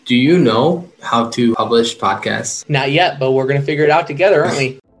Do you know how to publish podcasts? Not yet, but we're going to figure it out together, aren't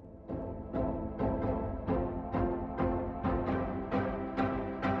we?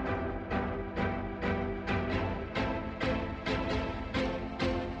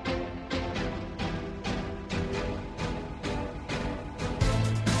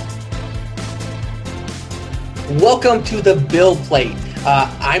 Welcome to the Build Plate.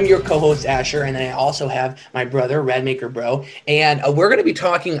 I'm your co-host Asher, and then I also have my brother Radmaker Bro, and we're going to be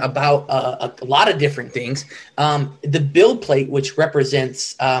talking about a lot of different things. The build plate, which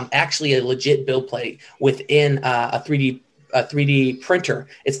represents actually a legit build plate within a 3D printer.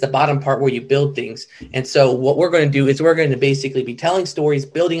 It's the bottom part where you build things. And so what we're going to do is we're going to basically be telling stories,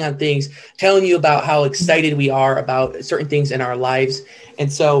 building on things, telling you about how excited we are about certain things in our lives.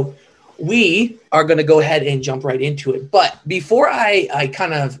 And so we are going to go ahead and jump right into it. But before I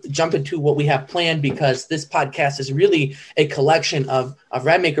kind of jump into what we have planned, because this podcast is really a collection of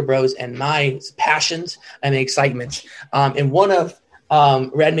Radmaker Bros and my passions and excitements. And one of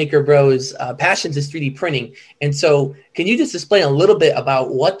Radmaker Bros' passions is 3D printing. And so can you just explain a little bit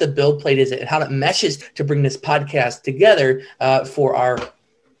about what the build plate is and how it meshes to bring this podcast together for our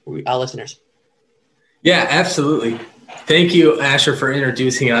listeners? Yeah, absolutely. Thank you, Asher, for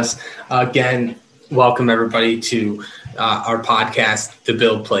introducing us. Again, welcome everybody to our podcast, The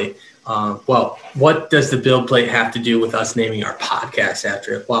Build Plate. Well, what does the build plate have to do with us naming our podcast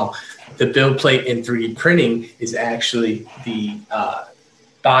after it? Well, the build plate in 3D printing is actually the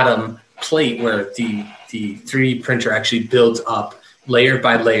bottom plate where the 3D printer actually builds up layer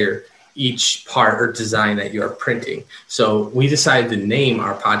by layer each part or design that you are printing. So we decided to name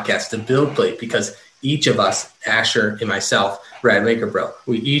our podcast The Build Plate because each of us, Asher and myself, Radmaker Bro,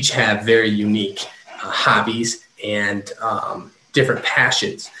 we each have very unique hobbies and different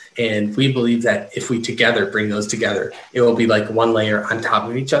passions. And we believe that if we together bring those together, it will be like one layer on top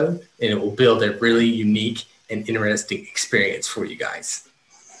of each other, and it will build a really unique and interesting experience for you guys.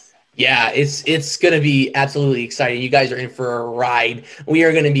 Yeah, it's going to be absolutely exciting. You guys are in for a ride. We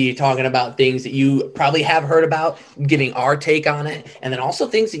are going to be talking about things that you probably have heard about, giving our take on it, and then also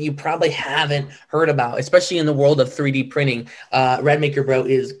things that you probably haven't heard about, especially in the world of 3D printing. Radmaker Bro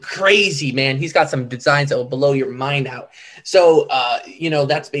is crazy, man. He's got some designs that will blow your mind out. So,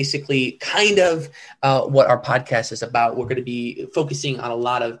 that's basically kind of what our podcast is about. We're going to be focusing on a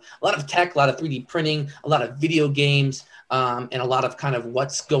lot of tech, a lot of 3D printing, a lot of video games, and a lot of kind of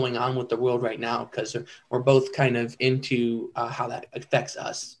what's going on with the world right now, because we're both kind of into how that affects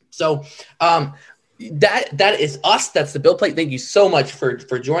us. So that is us. That's the build plate. Thank you so much for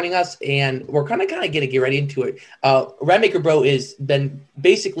joining us, and we're kind of going to get right into it. Radmaker Bro has been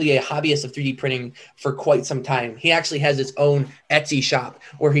basically a hobbyist of 3D printing for quite some time. He actually has his own Etsy shop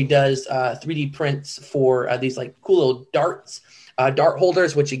where he does 3D prints for these like cool little dart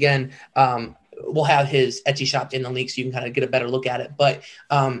holders, which again, we'll have his Etsy shop in the link so you can kind of get a better look at it. But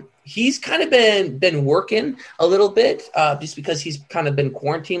he's kind of been working a little bit just because he's kind of been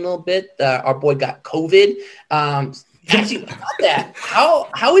quarantined a little bit. Our boy got COVID. Actually, about that,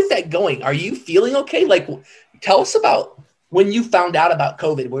 how is that going? Are you feeling okay? Like, tell us about when you found out about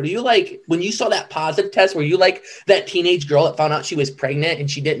COVID. Were you like, when you saw that positive test, were you like that teenage girl that found out she was pregnant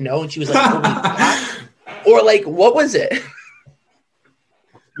and she didn't know and she was like, oh my God? Or like, what was it?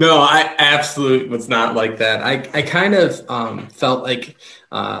 No, I absolutely was not like that. I kind of felt like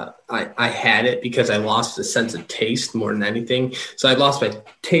I had it because I lost the sense of taste more than anything. So I lost my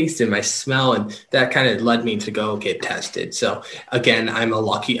taste and my smell, and that kind of led me to go get tested. So again, I'm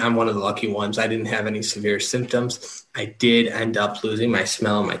one of the lucky ones. I didn't have any severe symptoms. I did end up losing my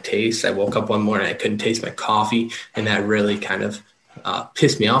smell and my taste. I woke up one morning, I couldn't taste my coffee, and that really kind of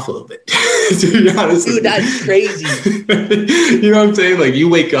pissed me off a little bit, to be honest. Dude, that's crazy. You know what I'm saying? Like, you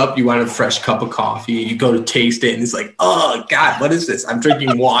wake up, you want a fresh cup of coffee, you go to taste it, and it's like, oh God, what is this? I'm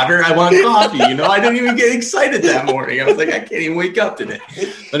drinking water. I want coffee. I didn't even get excited that morning. I was like, I can't even wake up today.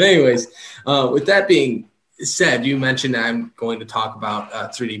 But anyways, with that being said, you mentioned I'm going to talk about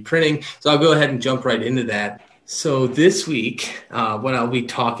 3D printing, so I'll go ahead and jump right into that. So this week, what I'll be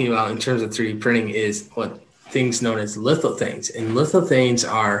talking about in terms of 3D printing is what things known as Lithophanes. And Lithophanes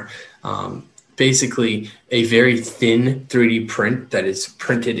are basically a very thin 3D print that is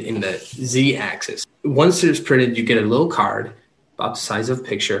printed in the Z-axis. Once it's printed, you get a little card about the size of a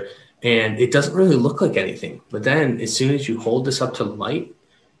picture, and it doesn't really look like anything. But then as soon as you hold this up to the light,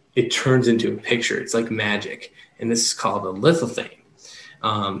 it turns into a picture. It's like magic. And this is called a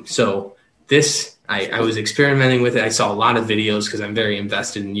lithophane. So this, I was experimenting with it. I saw a lot of videos because I'm very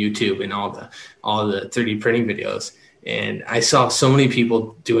invested in YouTube and all the 3D printing videos. And I saw so many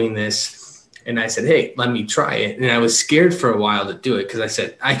people doing this And I said, hey, let me try it. And I was scared for a while to do it because I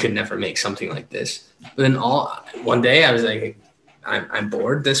said, I could never make something like this. But then one day I was like, I'm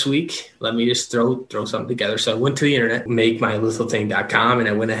bored this week. Let me just throw something together. So I went to the internet, makemylithophane.com, and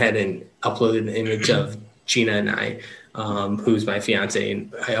I went ahead and uploaded an image of Gina and I, who's my fiance,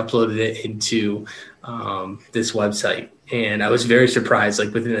 and I uploaded it into this website. And I was very surprised.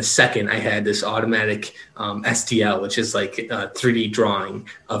 Like within a second, I had this automatic STL, which is like a 3D drawing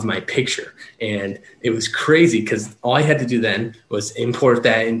of my picture. And it was crazy because all I had to do then was import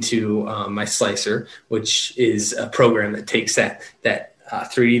that into my slicer, which is a program that takes that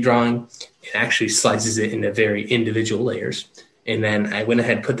 3D drawing and actually slices it into very individual layers. And then I went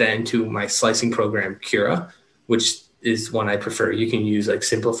ahead and put that into my slicing program, Cura, which is one I prefer. You can use like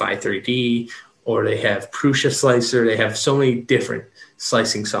Simplify 3D, or they have Prusa Slicer. They have so many different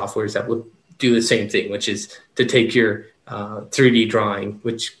slicing softwares that will do the same thing, which is to take your 3D drawing,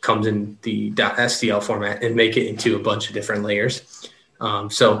 which comes in the .stl format, and make it into a bunch of different layers.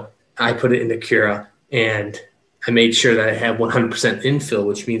 So I put it into Cura, and I made sure that I had 100% infill,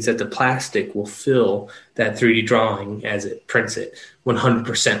 which means that the plastic will fill that 3D drawing as it prints it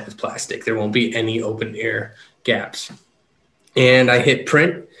 100% with plastic. There won't be any open air gaps. And I hit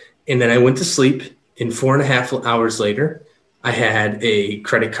print. And then I went to sleep, and 4.5 hours later, I had a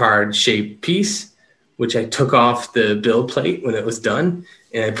credit card shaped piece, which I took off the build plate when it was done,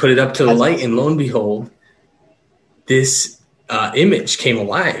 and I put it up to the light, and lo and behold, this image came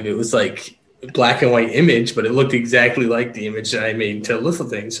alive. It was like a black and white image, but it looked exactly like the image that I made to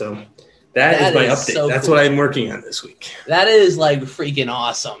Lithophanes. So that is my update. So that's cool. What I'm working on this week. That is like freaking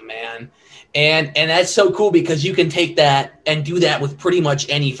awesome, man. And that's so cool because you can take that and do that with pretty much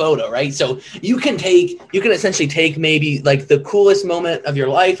any photo, right? So you can essentially take maybe like the coolest moment of your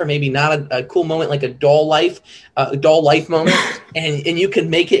life, or maybe not a cool moment, like a dull life moment, and you can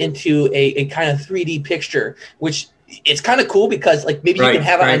make it into a kind of 3D picture, which it's kind of cool because like maybe you can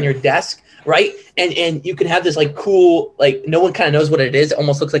have it on your desk, right? And you can have this like cool, like no one kind of knows what it is. It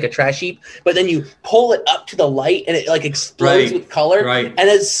almost looks like a trash heap, but then you pull it up to the light and it like explodes with color. Right. And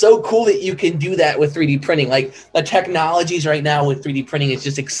it's so cool that you can do that with 3D printing. Like the technologies right now with 3D printing is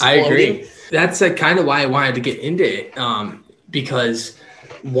just exploding. I agree. That's like kind of why I wanted to get into it. Because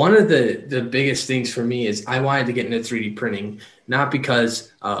one of the biggest things for me is I wanted to get into 3D printing, not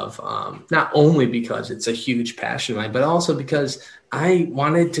because of, not only because it's a huge passion of mine, but also because I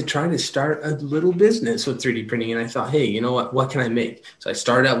wanted to try to start a little business with 3D printing. And I thought, hey, you know what can I make? So I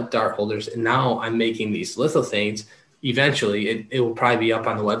started out with dart holders, and now I'm making these Lithophanes. Eventually, it will probably be up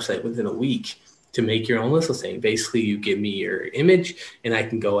on the website within a week to make your own lithophane. Basically, you give me your image, and I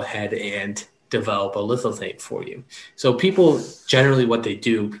can go ahead and develop a lithophane for you. So people generally what they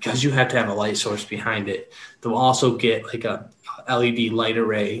do, because you have to have a light source behind it, they'll also get like a LED light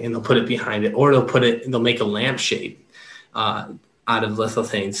array, and they'll put it behind it, or they'll make a lampshade out of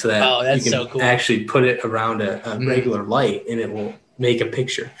lithophane so that you can actually put it around a regular light, and it will make a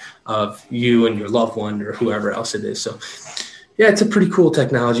picture of you and your loved one or whoever else it is. So yeah, it's a pretty cool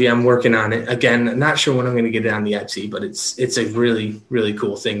technology. I'm working on it. Again, I'm not sure when I'm going to get it on the Etsy, but it's a really, really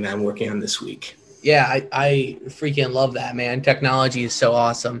cool thing that I'm working on this week. Yeah, I freaking love that, man. Technology is so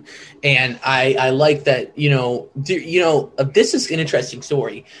awesome. And I like that, this is an interesting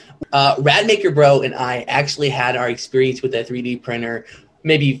story. Radmaker Bro and I actually had our experience with a 3D printer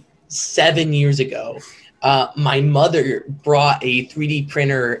maybe 7 years ago. My mother brought a 3D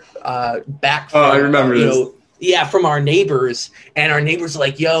printer back from, I remember this. From our neighbors, and our neighbors were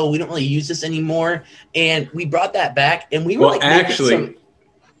like, yo, we don't really use this anymore. And we brought that back, and we were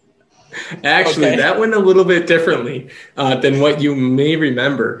Actually, that went a little bit differently than what you may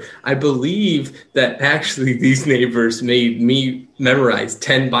remember. I believe that actually these neighbors made me memorize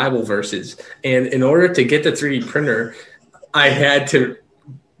 10 Bible verses. And in order to get the 3D printer, I had to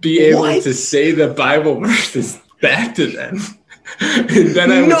be able to say the Bible verses back to them. And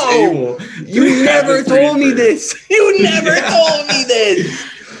then I was able. You never told me this. You never told me this.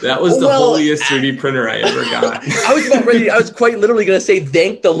 That was the holiest 3D printer I ever got. I was quite literally going to say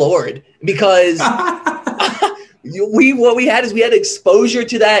thank the Lord, because what we had exposure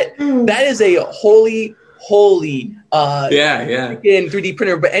to that. That is a holy 3D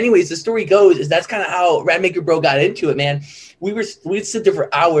printer. But anyways, the story goes is that's kind of how Radmaker Bro got into it, man. We'd sit there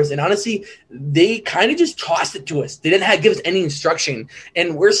for hours, and honestly, they kind of just tossed it to us. They didn't give us any instruction,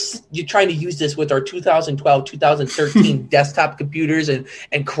 and we're trying to use this with our 2012, 2013 desktop computers and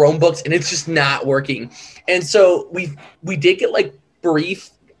Chromebooks, and it's just not working. And so we did get brief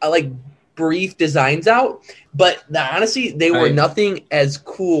brief designs out, but honestly, they were nothing as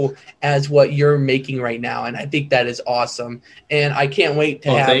cool as what you're making right now. And I think that is awesome. And I can't wait to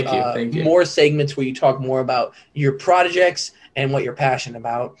have more segments where you talk more about your projects and what you're passionate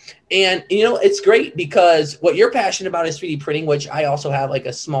about. And, it's great because what you're passionate about is 3D printing, which I also have like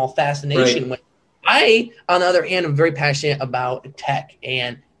a small fascination with. I, on the other hand, am very passionate about tech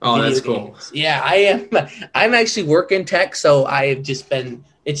and that's games. cool. Yeah, I am. I'm actually working tech, so it's just been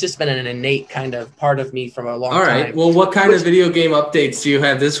an innate kind of part of me from a long time. All right. Well, what kind of video game updates do you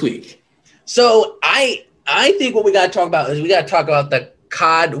have this week? So I think what we got to talk about is we got to talk about the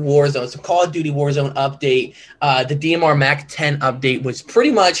COD Warzone, so Call of Duty Warzone update. The DMR Mac 10 update was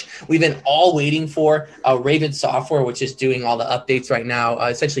pretty much we've been all waiting for. Raven Software, which is doing all the updates right now,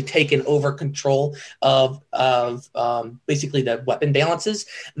 essentially taking over control of basically the weapon balances.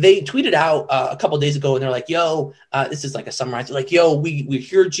 They tweeted out a couple of days ago, and they're like, "Yo, this is like a summarize. They're like, yo, we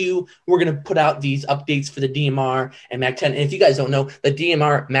heard you. We're gonna put out these updates for the DMR and Mac 10. And if you guys don't know, the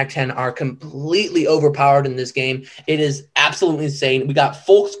DMR Mac 10 are completely overpowered in this game. It is absolutely insane. We got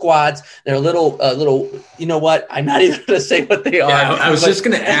full squads. They're little. You know what? I'm not even gonna say what they are. Yeah, I was just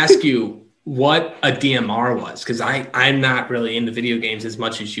gonna ask you what a DMR was, because I'm not really into video games as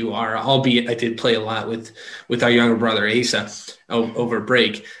much as you are, albeit I did play a lot with our younger brother Asa over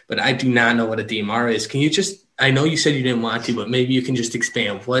break, but I do not know what a DMR is. Can you just, I know you said you didn't want to, but maybe you can just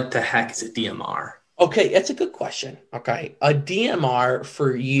expand. What the heck is a DMR? Okay, that's a good question. Okay, a DMR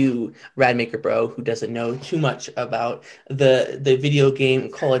for you, Radmaker Bro, who doesn't know too much about the video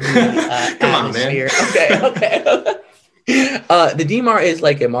game Call of Duty atmosphere. On, man. Okay. The DMR is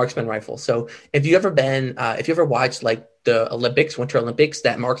like a marksman rifle. So if you ever watched like the Olympics, Winter Olympics,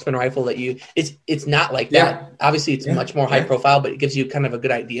 that marksman rifle it's not like that. Obviously, it's much more high profile, but it gives you kind of a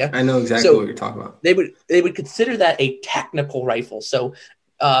good idea. I know exactly what you're talking about. They would consider that a technical rifle. So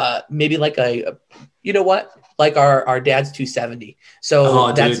maybe like like our dad's 270.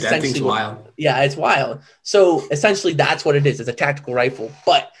 So that's dude, that thing's wild. Yeah, it's wild. So essentially, that's what it is. It's a tactical rifle,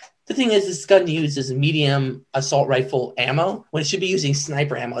 but the thing is, this gun uses medium assault rifle ammo when it should be using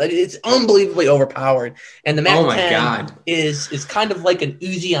sniper ammo. It's unbelievably overpowered. And the Mac 10 is kind of like an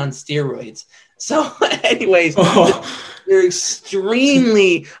Uzi on steroids. So anyways, they're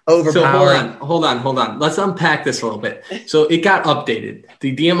extremely overpowered. So hold on. Let's unpack this a little bit. So it got updated.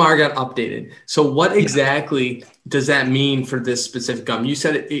 The DMR got updated. So what exactly does that mean for this specific gun? You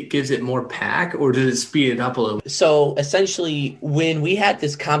said it gives it more pack, or did it speed it up a little bit? So essentially, when we had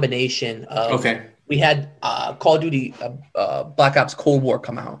this combination of we had Call of Duty Black Ops Cold War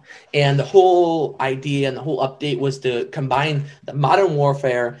come out, and the whole idea and the whole update was to combine the Modern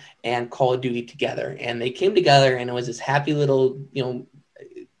Warfare and Call of Duty together, and they came together, and it was this happy little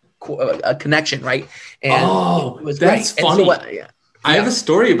a connection, right? And it was that's great. funny. I have a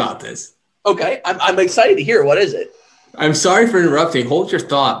story about this. Okay, I'm excited to hear. What is it? I'm sorry for interrupting. Hold your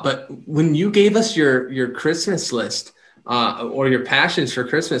thought. But when you gave us your Christmas list, or your passions for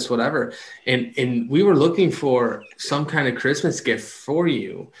Christmas, whatever, and we were looking for some kind of Christmas gift for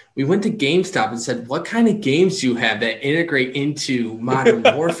you, we went to GameStop and said, what kind of games do you have that integrate into Modern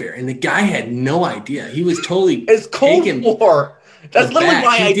Warfare? And the guy had no idea. He was totally It's Cold War. That's literally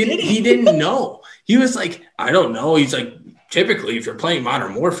why I did it. He didn't know. He was like, I don't know. He's like, typically, if you're playing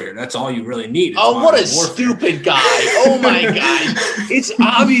Modern Warfare, that's all you really need. What a stupid guy. Oh, my God. It's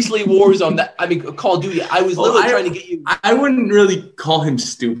obviously Warzone. Call of Duty. I was literally trying to get you. I wouldn't really call him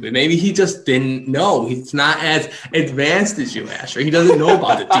stupid. Maybe he just didn't know. He's not as advanced as you, Asher. He doesn't know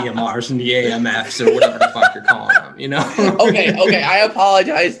about the DMRs and the AMFs or whatever the fuck you're calling them, Okay. I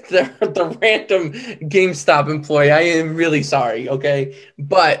apologize to the random GameStop employee. I am really sorry, okay?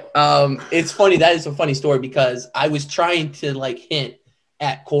 But it's funny. That is a funny story because I was trying to hint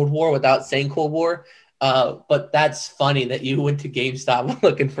at Cold War without saying Cold War. But that's funny that you went to GameStop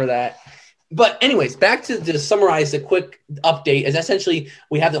looking for that. But anyways, back to summarize the quick update is essentially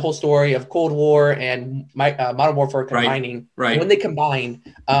we have the whole story of Cold War and Modern Warfare combining. Right. When they combined,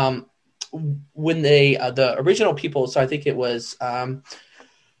 when they the original people, so I think it was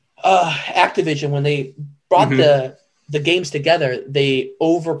Activision, when they brought the games together, they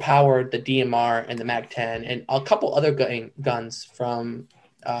overpowered the DMR and the Mac 10 and a couple other guns from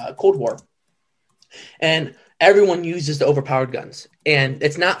Cold War. And everyone uses the overpowered guns. And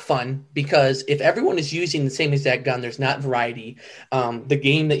it's not fun because if everyone is using the same exact gun, there's not variety. The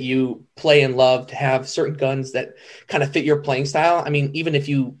game that you play and love to have certain guns that kind of fit your playing style. I mean, even if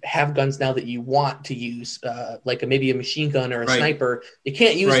you have guns now that you want to use, maybe a machine gun or a sniper, you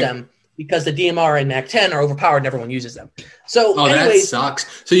can't use them because the DMR and Mac 10 are overpowered and everyone uses them. So that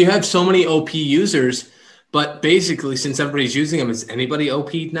sucks. So you have so many OP users, But basically, since everybody's using them, is anybody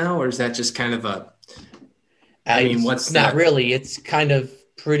OP'd now, or is that just kind of a? I mean, what's not really? It's kind of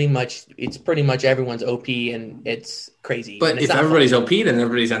pretty much everyone's OP, and it's crazy. But if everybody's OP, then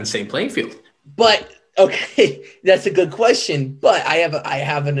everybody's on the same playing field. But okay, that's a good question. But I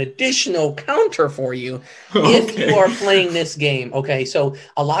have an additional counter for you. Okay. If you are playing this game, okay, so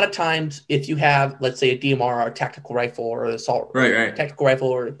a lot of times if you have, let's say, a DMR or a tactical rifle or an assault tactical rifle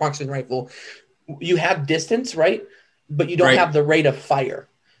or a marksman rifle, you have distance, right? But you don't have the rate of fire.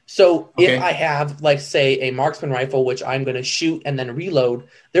 So if I have, like, say, a marksman rifle, which I'm going to shoot and then reload,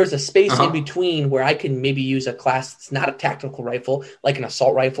 there's a space in between where I can maybe use a class that's not a tactical rifle, like an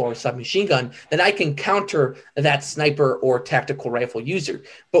assault rifle or a submachine gun. Then I can counter that sniper or tactical rifle user.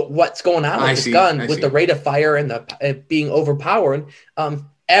 But what's going on with this gun, with the rate of fire and the being overpowered,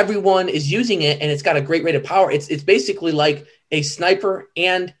 everyone is using it, and it's got a great rate of power. It's basically like a sniper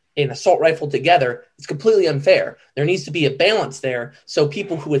and an assault rifle together. It's completely unfair. There needs to be a balance there so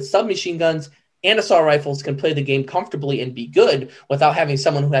people who with submachine guns and assault rifles can play the game comfortably and be good without having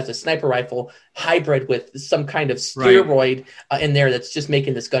someone who has a sniper rifle hybrid with some kind of steroid in there that's just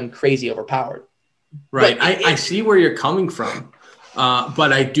making this gun crazy overpowered. Right. I see where you're coming from.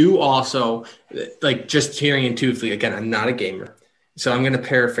 But I do also, like, just hearing intuitively, again, I'm not a gamer, so I'm going to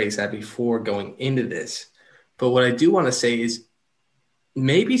paraphrase that before going into this. But what I do want to say is,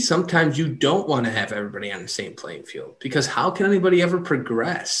 maybe sometimes you don't want to have everybody on the same playing field, because how can anybody ever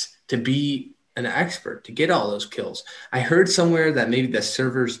progress to be an expert, to get all those kills? I heard somewhere that maybe the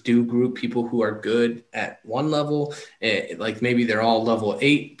servers do group people who are good at one level, like maybe they're all level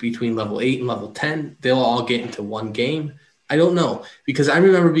 8, between level 8 and level 10. They'll all get into one game. I don't know, because I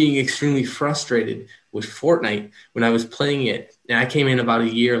remember being extremely frustrated with Fortnite when I was playing it, and I came in about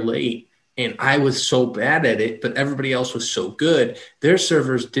a year late. And I was so bad at it, but everybody else was so good. Their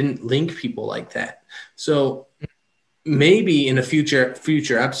servers didn't link people like that. So maybe in a future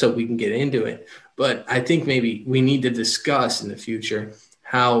episode we can get into it. But I think maybe we need to discuss in the future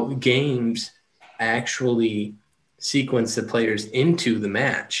how games actually sequence the players into the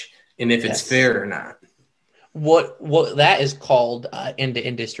match, and if it's fair or not. What that is called in the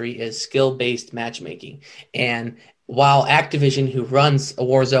industry is skill-based matchmaking. And while Activision, who runs a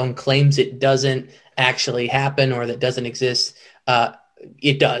Warzone, claims it doesn't actually happen or that doesn't exist,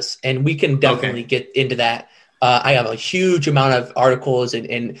 it does. And we can definitely get into that. I have a huge amount of articles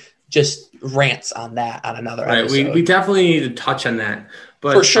and just rants on that on another episode. We definitely need to touch on that.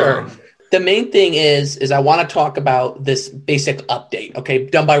 But, for sure. The main thing is I want to talk about this basic update, okay,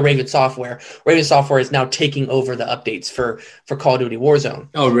 done by Raven Software. Raven Software is now taking over the updates for Call of Duty Warzone.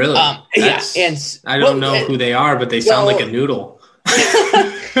 Oh, really? Yeah, and I don't know who they are, but they sound like a noodle.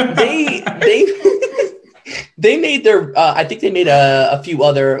 They made their. I think they made a few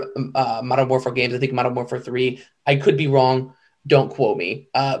other Modern Warfare games. I think Modern Warfare 3. I could be wrong. Don't quote me.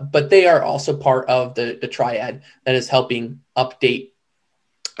 But they are also part of the triad that is helping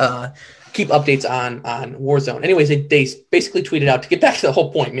keep updates on Warzone. Anyways, they basically tweeted out, to get back to the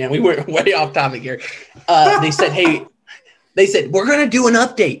whole point, man, we were way off topic here. They said, we're going to do an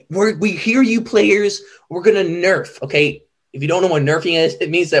update. We hear you players. We're going to nerf. Okay. If you don't know what nerfing is, it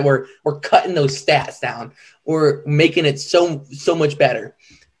means that we're cutting those stats down. We're making it so much better.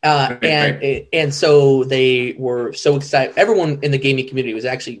 And so they were so excited. Everyone in the gaming community was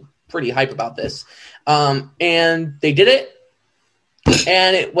actually pretty hype about this. And they did it.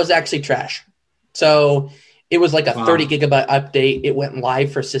 And it was actually trash. So it was like a 30 gigabyte update. It went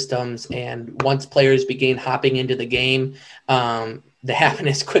live for systems. And once players began hopping into the game, the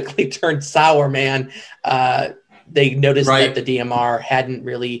happiness quickly turned sour, man. They noticed that the DMR hadn't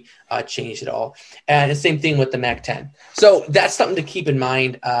really changed at all. And the same thing with the Mac 10. So that's something to keep in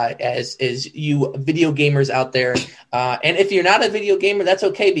mind as you video gamers out there. And if you're not a video gamer, that's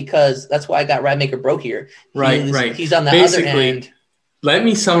okay, because that's why I got Radmaker Bro here. He's on the other end. Let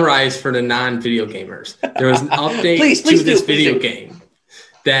me summarize for the non-video gamers. There was an update to this video game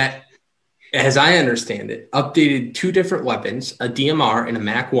that, as I understand it, updated 2 different weapons, a DMR and a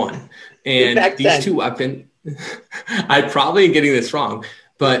Mac 1. And these 2 weapons, I probably am getting this wrong,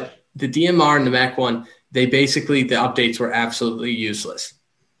 but the DMR and the Mac 1, the updates were absolutely useless.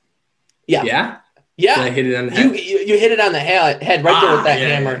 Yeah? Yeah? Yeah. Did I hit it on the head? You hit it on the head right there with that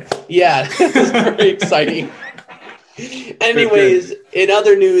hammer. Yeah. It's very exciting. Anyways, in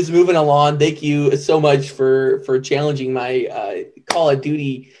other news, moving along, thank you so much for challenging my Call of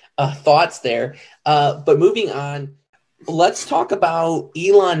Duty thoughts there. But moving on, let's talk about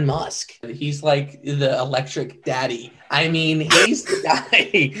Elon Musk. He's like the electric daddy. I mean, he's the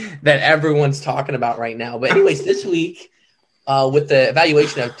guy that everyone's talking about right now. But anyways, this week, with the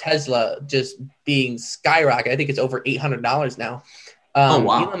valuation of Tesla just being skyrocketed. I think it's over $800 now.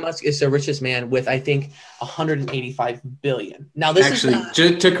 Wow. Elon Musk is the richest man with, I think, 185 billion. Now, this actually,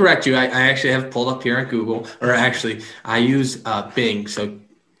 is to correct you, I actually have pulled up here on Google, or actually, I use Bing, so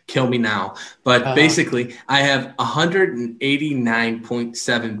kill me now. But basically, I have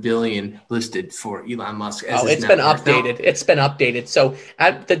 189.7 billion listed for Elon Musk. It's been updated. It's been updated. So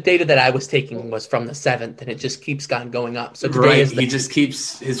the data that I was taking was from the 7th, and it just keeps going up. So today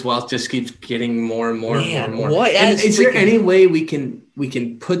his wealth just keeps getting more and more and more. And is there any way we can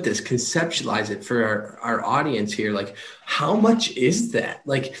put this, conceptualize it for our audience here? Like, how much is that?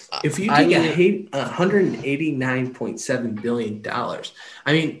 Like, if you take $189.7 billion, I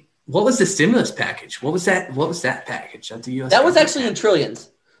mean, what was the stimulus package? What was that package at the U.S. That was actually in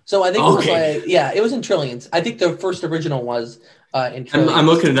trillions. So I think it was in trillions. I think the first original was in trillions. I'm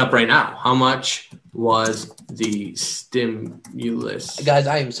looking it up right now. How much was the stimulus? Guys,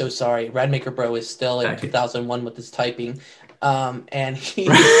 I am so sorry. Radmaker Bro is still in 2001 with his typing. And he's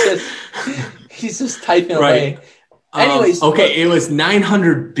just typing away. Anyways, it was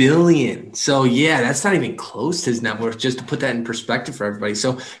 900 billion. So yeah, that's not even close to his net worth. Just to put that in perspective for everybody.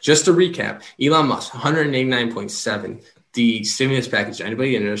 So just to recap, Elon Musk 189.7. The stimulus package,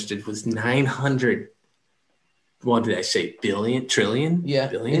 anybody interested, was 900. What did I say? Billion, trillion? Yeah,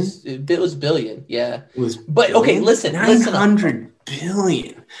 billion. It was billion. Yeah, it was. But billion? Okay, listen, 900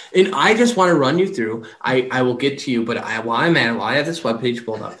 billion. And I just want to run you through. I will get to you, but while I have this webpage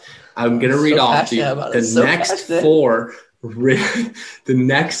pulled up, I'm going to read off the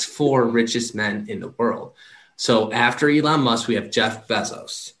next four richest men in the world. So after Elon Musk, we have Jeff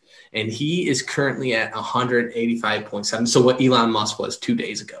Bezos, and he is currently at 185.7. So what Elon Musk was 2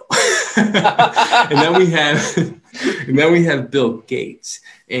 days ago. and then we have Bill Gates,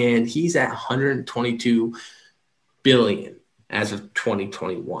 and he's at 122 billion as of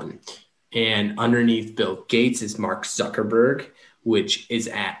 2021. And underneath Bill Gates is Mark Zuckerberg, which is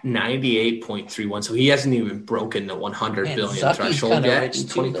at 98.31. So he hasn't even broken the 100 billion threshold yet in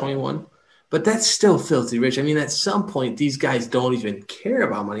 2021. But that's still filthy rich. I mean, at some point, these guys don't even care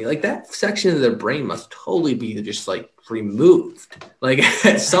about money. Like, that section of their brain must totally be just like removed. Like,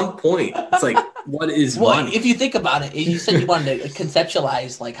 at some point, it's like, what is money? If you think about it, you said you wanted to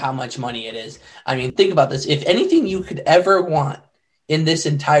conceptualize like how much money it is. I mean, think about this. If anything you could ever want in this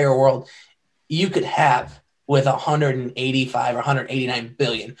entire world, you could have with 185 or 189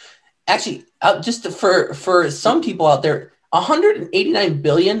 billion. Actually, just for some people out there, 189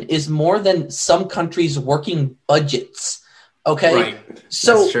 billion is more than some countries' working budgets. Okay, right.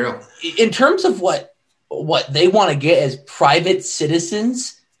 So that's true. In terms of what they want to get as private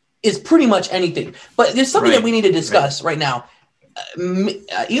citizens is pretty much anything. But there's something that we need to discuss right now.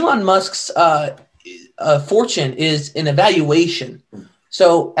 Elon Musk's fortune is an evaluation.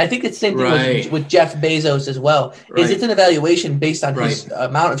 So I think it's the same thing with Jeff Bezos as well. Is it's an evaluation based on his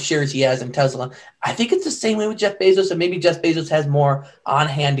amount of shares he has in Tesla. I think it's the same way with Jeff Bezos, and maybe Jeff Bezos has more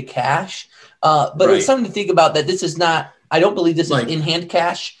on-hand cash. But it's something to think about that this is not – I don't believe this is in-hand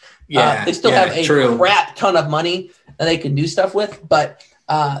cash. They still have a crap ton of money that they can do stuff with, but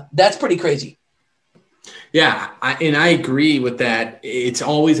that's pretty crazy. Yeah, I agree with that. It's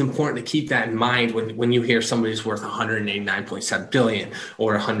always important to keep that in mind when you hear somebody's worth 189.7 billion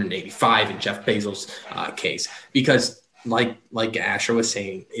or 185 in Jeff Bezos' case, because like Asher was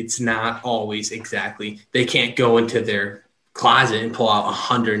saying, it's not always exactly. They can't go into their closet and pull out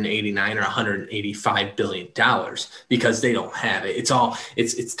 189 or 185 billion dollars because they don't have it.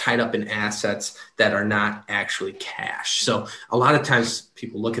 It's tied up in assets that are not actually cash. So a lot of times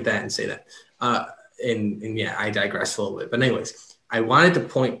people look at that and say that. And yeah, I digress a little bit. But anyways, I wanted to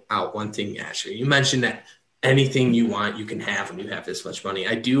point out one thing, Ashley. You mentioned that anything you want, you can have when you have this much money.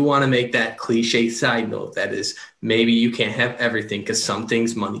 I do want to make that cliche side note. That is, maybe you can't have everything because some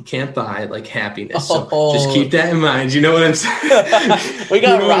things money can't buy, like happiness. So just keep that in mind. You know what I'm saying? We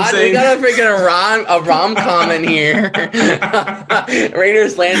got we got a rom-com in here.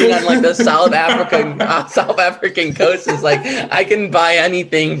 Raiders landing on like the South African coast is like, I can buy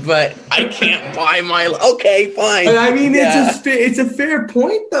anything, but I can't buy my. Okay, fine. I mean, it's a fair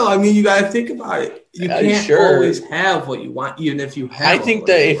point though. I mean, you got to think about it. You can't always have what you want, even if you have. I think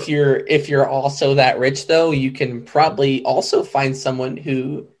that if you're also that rich, though, you can probably also find someone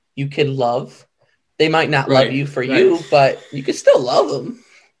who you can love. They might not love you for you, but you can still love them.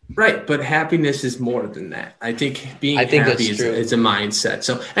 Right, but happiness is more than that. I think being happy is a mindset.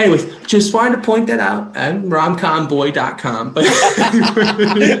 So, anyways, just wanted to point that out. I'm romcomboy.com. But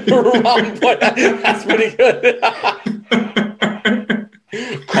Romboy, that's pretty good.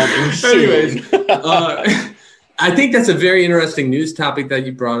 Coming soon. Anyways, I think that's a very interesting news topic that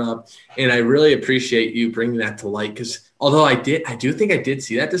you brought up, and I really appreciate you bringing that to light. Because although I do think I did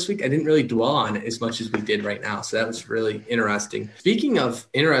see that this week, I didn't really dwell on it as much as we did right now. So that was really interesting. Speaking of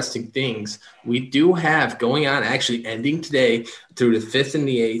interesting things, we do have going on, actually ending today through the 5th and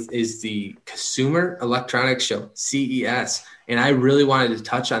the 8th, is the Consumer Electronics Show, CES. And I really wanted to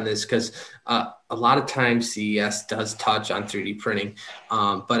touch on this because a lot of times CES does touch on 3D printing.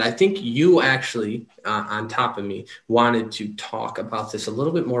 But I think you actually, on top of me, wanted to talk about this a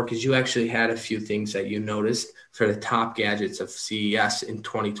little bit more because you actually had a few things that you noticed for the top gadgets of CES in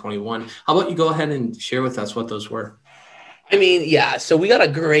 2021. How about you go ahead and share with us what those were? I mean, yeah, so we got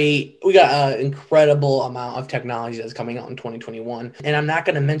an incredible amount of technology that's coming out in 2021. And I'm not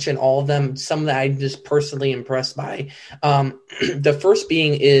going to mention all of them, some that I'm just personally impressed by. The first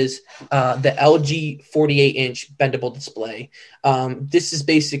being is the LG 48-inch bendable display. This is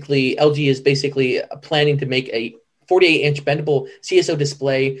basically, LG is basically planning to make a 48-inch bendable CSO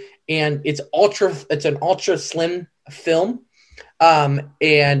display, and it's an ultra slim film.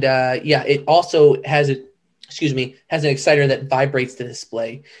 It also has an exciter that vibrates the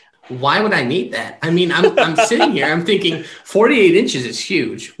display. Why would I need that? I mean, I'm sitting here, I'm thinking 48 inches is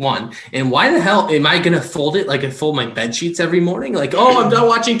huge, one. And why the hell am I going to fold it like I fold my bed sheets every morning? Like, oh, I'm done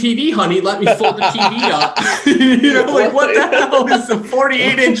watching TV, honey. Let me fold the TV up. What the hell is a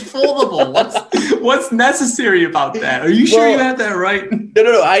 48-inch foldable? What's necessary about that? Are you sure you have that right?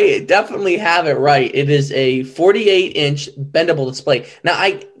 No. I definitely have it right. It is a 48-inch bendable display. Now,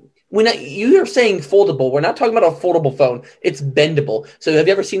 when you are saying foldable, we're not talking about a foldable phone. It's bendable. So have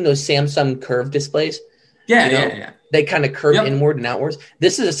you ever seen those Samsung curve displays? Yeah. They kind of curve inward and outwards.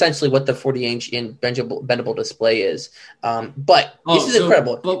 This is essentially what the 40-inch bendable display is. This is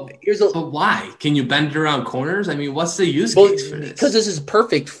incredible. But why? Can you bend it around corners? I mean, what's the use case for this? Because this is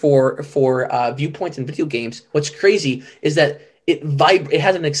perfect for viewpoints in video games. What's crazy is that it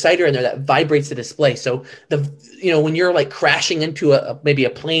has an exciter in there that vibrates the display. So when you're like crashing into maybe a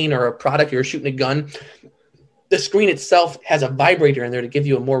plane or a product, you're shooting a gun, the screen itself has a vibrator in there to give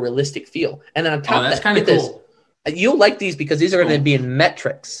you a more realistic feel. And then on top of that, that's kind of cool. You'll like these because these are going to be in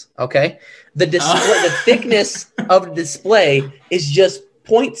metrics. Okay, the thickness of the display is just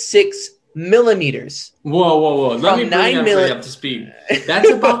 0.6 millimeters. Whoa. Let me bring that right up to speed. That's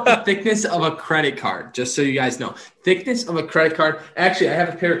about the thickness of a credit card, just so you guys know. Thickness of a credit card. Actually, I have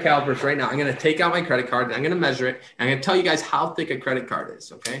a pair of calipers right now. I'm going to take out my credit card, and I'm going to measure it, and I'm going to tell you guys how thick a credit card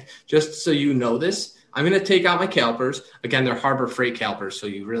is, okay? Just so you know this. I'm going to take out my calipers. Again, they're Harbor Freight calipers, so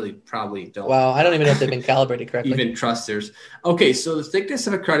you really probably don't. Well, I don't even know if they've been calibrated correctly. Even trust theirs. Okay, so the thickness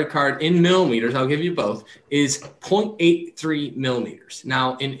of a credit card in millimeters, I'll give you both, is 0.83 millimeters.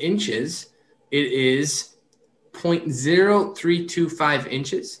 Now, in inches, it is 0.0325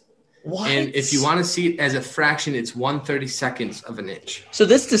 inches. What? And if you want to see it as a fraction, it's 1/32 of an inch. So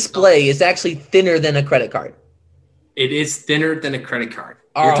this display is actually thinner than a credit card. It is thinner than a credit card.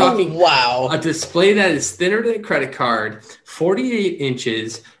 You're talking a display that is thinner than a credit card, 48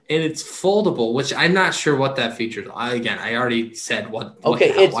 inches, and it's foldable, which I'm not sure what that features. I already said what.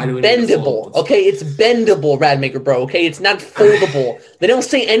 It's bendable. Okay, it's bendable, Radmaker Bro. Okay, it's not foldable. They don't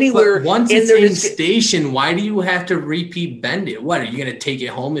say anywhere. But once it's in station, why do you have to repeat bend it? What, are you going to take it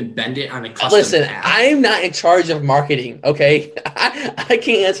home and bend it on a custom app? I'm not in charge of marketing. Okay, I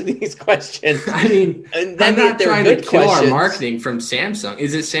can't answer these questions. I mean, I'm not trying to kill our marketing from Samsung.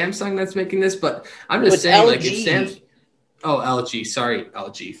 Is it Samsung that's making this? But I'm just saying, like, it's Samsung. Oh, LG. Sorry,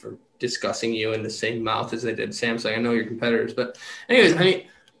 LG, for discussing you in the same mouth as they did Samsung. I know your competitors. But anyways, I mean,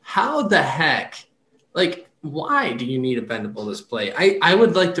 how the heck, like, why do you need a bendable display? I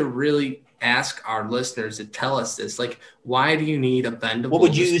would like to really ask our listeners to tell us this. Like, why do you need a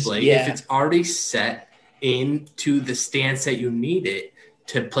bendable display if it's already set into the stance that you need it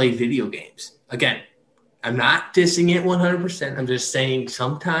to play video games? Again, I'm not dissing it 100%. I'm just saying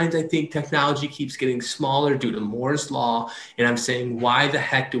sometimes I think technology keeps getting smaller due to Moore's Law. And I'm saying, why the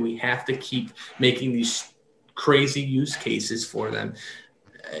heck do we have to keep making these crazy use cases for them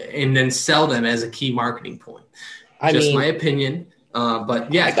and then sell them as a key marketing point? My opinion.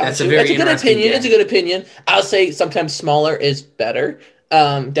 But yeah, that's a very interesting opinion. It's a good opinion. I'll say sometimes smaller is better.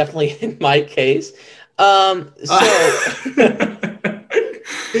 Definitely in my case.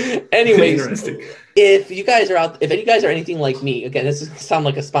 Anyways. if you guys are anything like me, again, this doesn't sound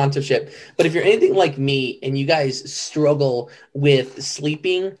like a sponsorship, but if you're anything like me and you guys struggle with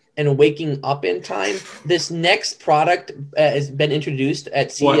sleeping and waking up in time, this next product has been introduced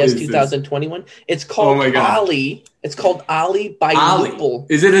at CES 2021. This? It's called Ollie. It's called Ollie by Lupul.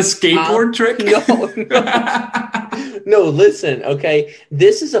 Is it a skateboard trick? No, listen, okay?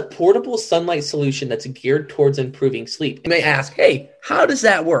 This is a portable sunlight solution that's geared towards improving sleep. You may ask, hey, how does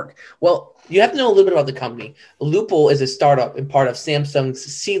that work? Well, you have to know a little bit about the company. Lupul is a startup and part of Samsung's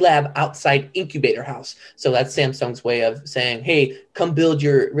C-Lab outside incubator house. So that's Samsung's way of saying, hey, come build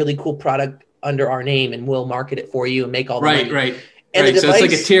your really cool product under our name and we'll market it for you and make all the money. Right. And right. So it's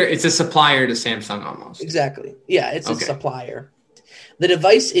like it's a supplier to Samsung almost. Exactly. Yeah, it's a supplier. The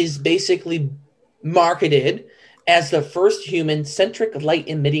device is basically marketed as the first human-centric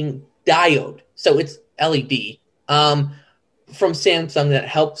light-emitting diode. So it's LED. From Samsung that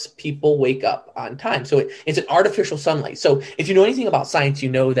helps people wake up on time. So it's an artificial sunlight. So if you know anything about science, you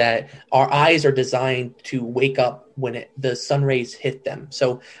know that our eyes are designed to wake up when the sun rays hit them.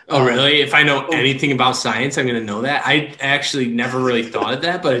 So, really? If I know anything about science, I'm going to know that. I actually never really thought of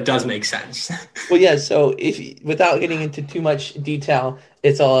that, but it does make sense. Well, yeah. So without getting into too much detail,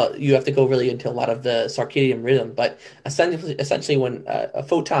 you have to go really into a lot of the circadian rhythm. But essentially, when a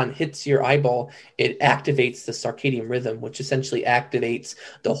photon hits your eyeball, it activates the circadian rhythm, which essentially activates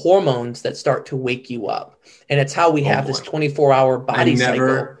the hormones that start to wake you up. And it's how we have this 24-hour body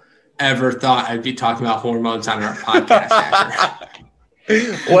cycle. Ever thought I'd be talking about hormones on our podcast.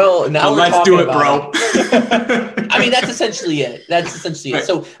 Well, now let's do it, bro. I mean, that's essentially it. Right.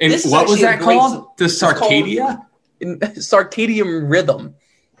 So, and what was that called? The Circadia? Circadian rhythm.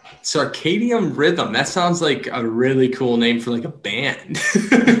 Circadian rhythm. That sounds like a really cool name for like a band.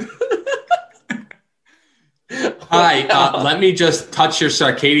 Hi, let me just touch your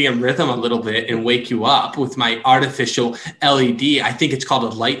circadian rhythm a little bit and wake you up with my artificial LED. I think it's called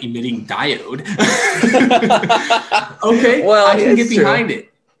a light emitting diode. Okay, well, I can get behind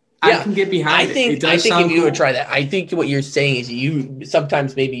it. Yeah. I can get behind it. I think if you would try that, I think what you're saying is you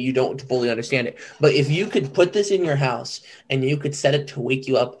sometimes maybe you don't fully understand it. But if you could put this in your house and you could set it to wake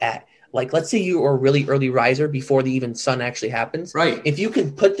you up at, like, let's say you are a really early riser before the even sun actually happens. Right. If you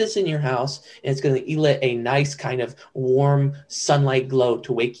can put this in your house and it's going to emit a nice kind of warm sunlight glow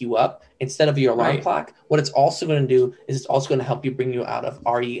to wake you up instead of your alarm clock, what it's also going to do is it's also going to help you bring you out of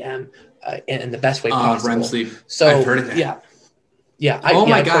REM in the best way possible. REM sleep. So, I've heard of that. Yeah.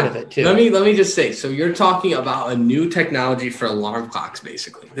 I've heard of it too. Let me just say, so you're talking about a new technology for alarm clocks,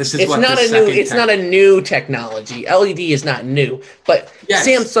 basically. It's not a new technology. LED is not new, but yes.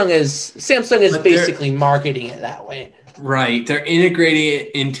 Samsung is basically marketing it that way. Right. They're integrating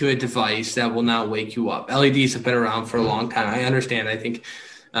it into a device that will now wake you up. LEDs have been around for a long time. I understand. I think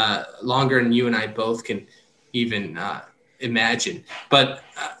longer than you and I both can even imagine. But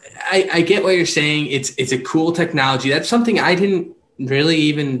I get what you're saying. It's a cool technology. That's something I didn't really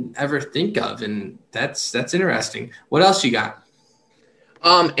even ever think of, and that's interesting. What else you got?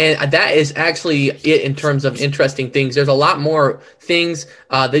 And that is actually it in terms of interesting things. There's a lot more things.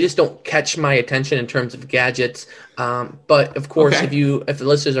 They just don't catch my attention in terms of gadgets. But of course, if the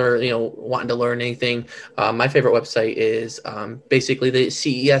listeners are wanting to learn anything, my favorite website is basically the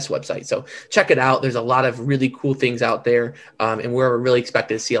CES website. So check it out. There's a lot of really cool things out there, and we're really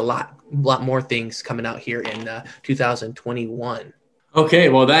expected to see a lot more things coming out here in 2021. Okay,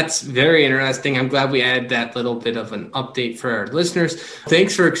 well, that's very interesting. I'm glad we added that little bit of an update for our listeners.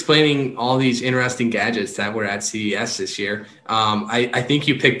 Thanks for explaining all these interesting gadgets that were at CES this year. I think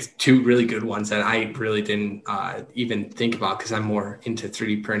you picked two really good ones that I really didn't even think about because I'm more into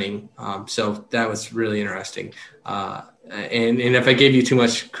 3D printing. So that was really interesting. And if I gave you too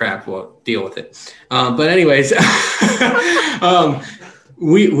much crap, we'll deal with it. But anyways,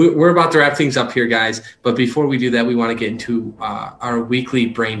 We're about to wrap things up here, guys. But before we do that, we want to get into our weekly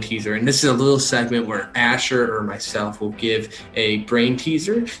brain teaser. And this is a little segment where Asher or myself will give a brain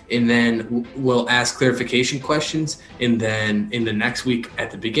teaser, and then we'll ask clarification questions. And then in the next week,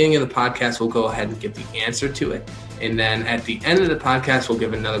 at the beginning of the podcast, we'll go ahead and give the answer to it. And then at the end of the podcast, we'll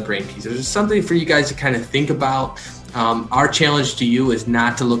give another brain teaser. There's something for you guys to kind of think about. Our challenge to you is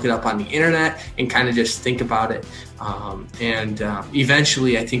not to look it up on the internet and kind of just think about it.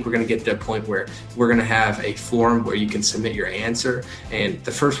 Eventually, I think we're going to get to a point where we're going to have a form where you can submit your answer. And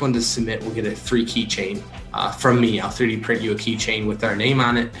the first one to submit will get a free keychain from me. I'll 3D print you a keychain with our name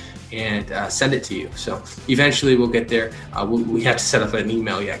on it and send it to you. So eventually we'll get there. We have to set up an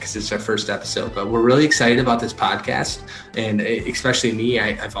email yet because it's our first episode. But we're really excited about this podcast. And especially me,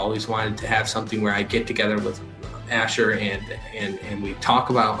 I've always wanted to have something where I get together with Asher, and we talk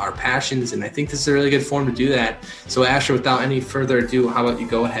about our passions. And I think this is a really good forum to do that. So Asher, without any further ado, how about you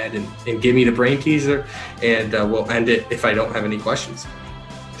go ahead and give me the brain teaser, and we'll end it if I don't have any questions.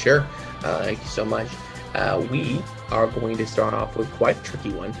 Sure. Thank you so much. We are going to start off with quite a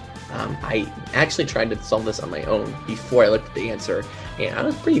tricky one. I actually tried to solve this on my own before I looked at the answer, and I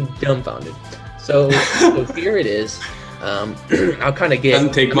was pretty dumbfounded. So here it is. I'll kind of get...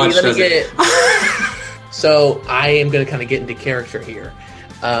 Doesn't take much, does it? So I am going to kind of get into character here.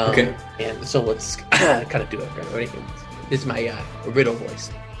 Okay. And so let's kind of do it. Ready? This is my riddle voice.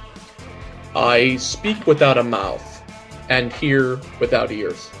 I speak without a mouth and hear without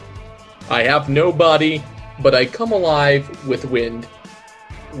ears. I have no body, but I come alive with wind.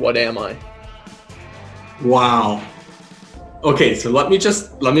 What am I? Wow. Okay, so let me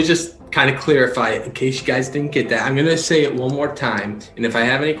just kind of clarify it in case you guys didn't get that. I'm going to say it one more time, and if I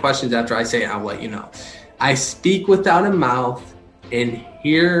have any questions after I say it, I'll let you know. I speak without a mouth and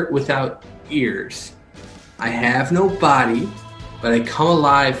hear without ears. I have no body, but I come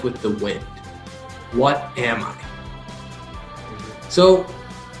alive with the wind. What am I? So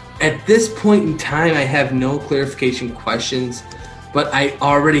at this point in time, I have no clarification questions, but I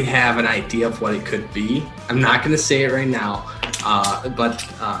already have an idea of what it could be. I'm not going to say it right now, but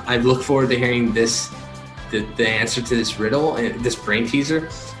I look forward to hearing the answer to this riddle and this brain teaser.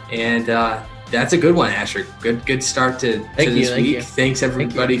 And that's a good one, Asher. Good start to this week. Thanks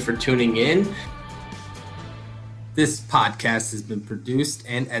everybody for tuning in. This podcast has been produced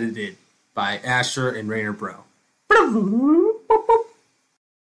and edited by Asher and Rainer Bro.